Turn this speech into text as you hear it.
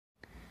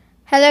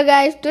Hello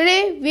guys,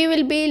 today we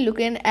will be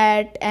looking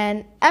at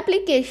an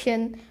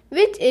application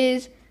which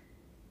is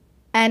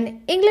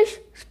an English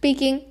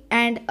speaking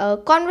and a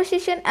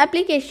conversation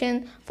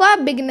application for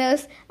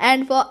beginners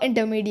and for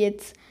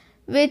intermediates,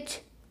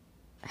 which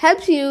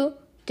helps you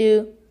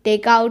to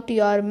take out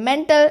your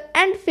mental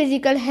and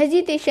physical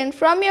hesitation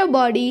from your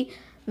body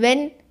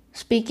when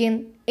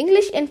speaking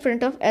English in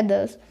front of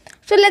others.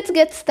 So let's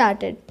get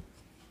started.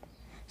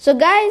 So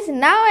guys,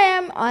 now I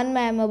am on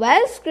my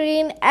mobile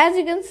screen as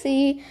you can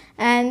see,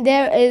 and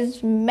there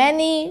is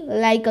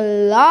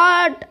a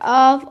lot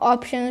of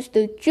options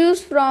to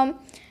choose from.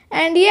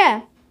 And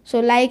so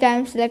I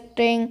am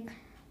selecting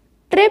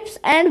trips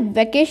and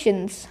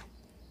vacations.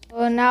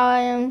 So now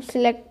I am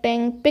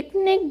selecting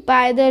picnic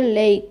by the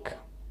lake.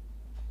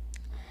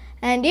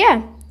 And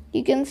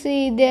you can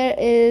see there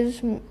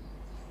is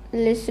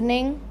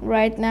listening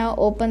right now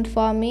opened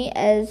for me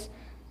as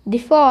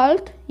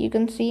default, you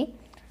can see.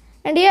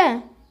 And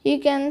you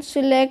can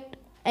select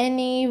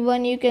any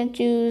one you can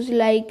choose,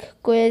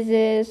 like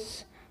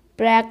quizzes,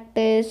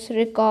 practice,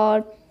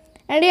 record.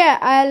 And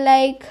I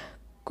like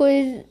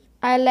quiz,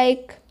 I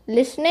like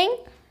listening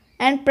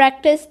and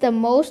practice the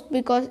most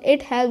because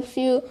it helps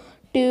you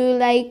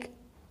to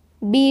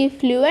be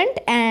fluent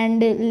and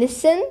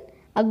listen.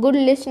 A good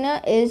listener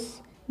is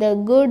the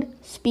good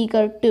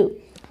speaker too.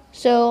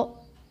 So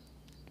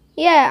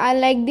I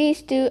like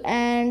these two,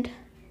 and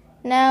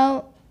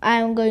now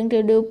I'm going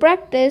to do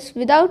practice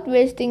without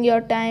wasting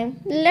your time.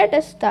 Let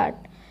us start.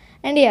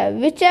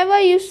 And whichever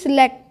you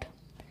select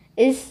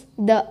is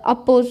the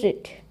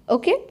opposite.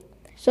 Okay?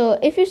 So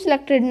if you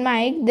selected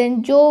Mike,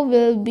 then Joe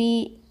will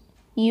be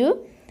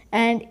you.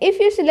 And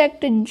if you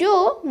selected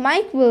Joe,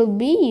 Mike will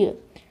be you.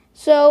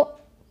 So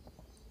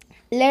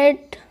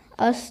let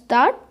us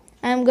start.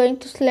 I'm going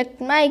to select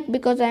Mike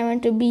because I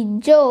want to be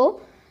Joe.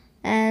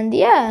 And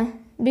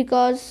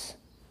because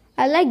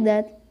I like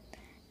that.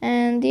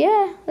 And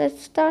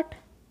let's start.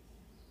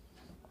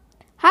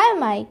 Hi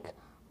Mike,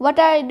 what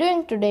are you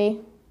doing today?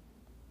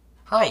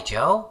 Hi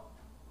Joe,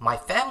 my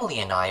family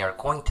and I are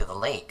going to the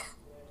lake.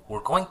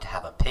 We're going to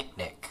have a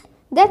picnic.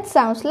 That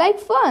sounds like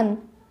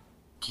fun.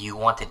 Do you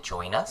want to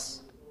join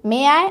us?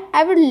 May I?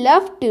 I would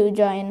love to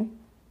join.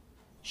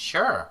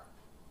 Sure.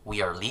 We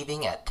are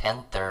leaving at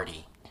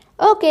 10:30.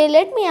 Okay,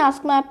 let me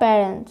ask my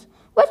parents.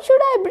 What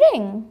should I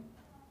bring?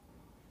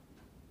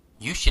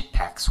 You should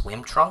pack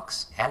swim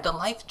trunks and a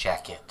life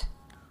jacket.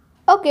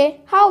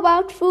 Okay, how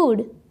about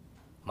food?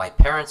 My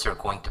parents are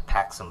going to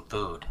pack some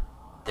food.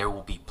 There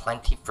will be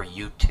plenty for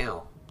you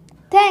too.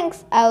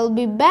 Thanks, I will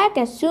be back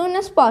as soon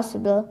as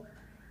possible.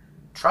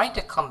 Try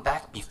to come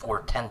back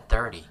before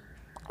 10:30.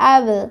 I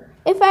will.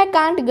 If I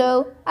can't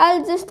go,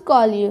 I'll just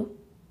call you.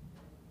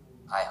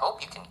 I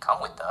hope you can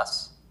come with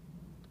us.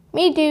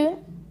 Me too.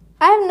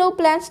 I have no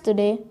plans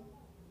today.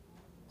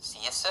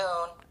 See you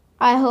soon.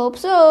 I hope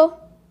so.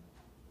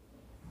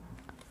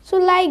 So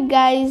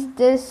guys,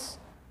 this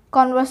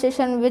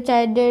conversation which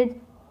I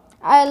did,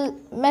 I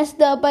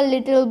messed up a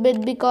little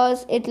bit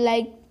because it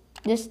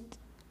just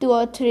 2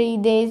 or 3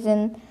 days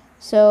in.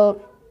 So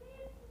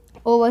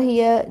over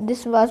here,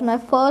 this was my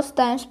first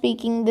time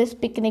speaking this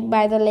picnic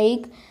by the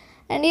lake.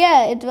 And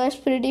it was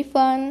pretty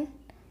fun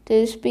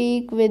to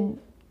speak with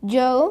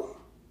Joe.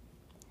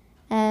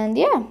 And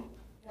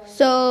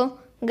so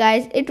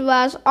guys, it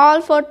was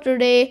all for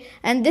today.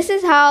 And this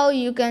is how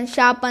you can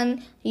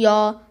sharpen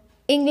your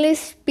English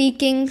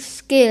speaking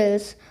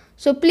skills.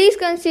 So please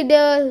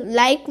consider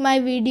like my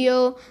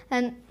video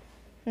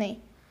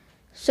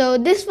so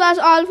this was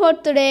all for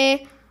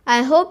today.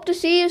 I hope to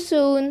see you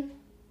soon.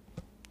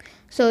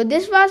 So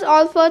this was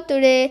all for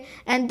today,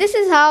 and this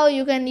is how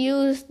you can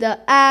use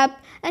the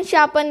app and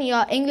sharpen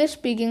your English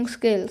speaking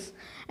skills.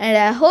 And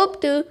I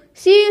hope to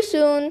see you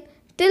soon.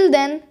 Till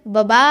then,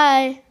 bye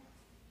bye.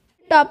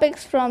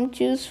 Topics from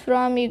choose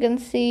from, you can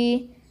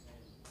see.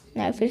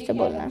 Now फिर से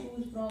बोलना.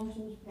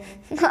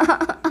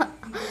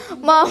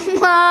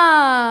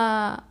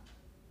 Mama.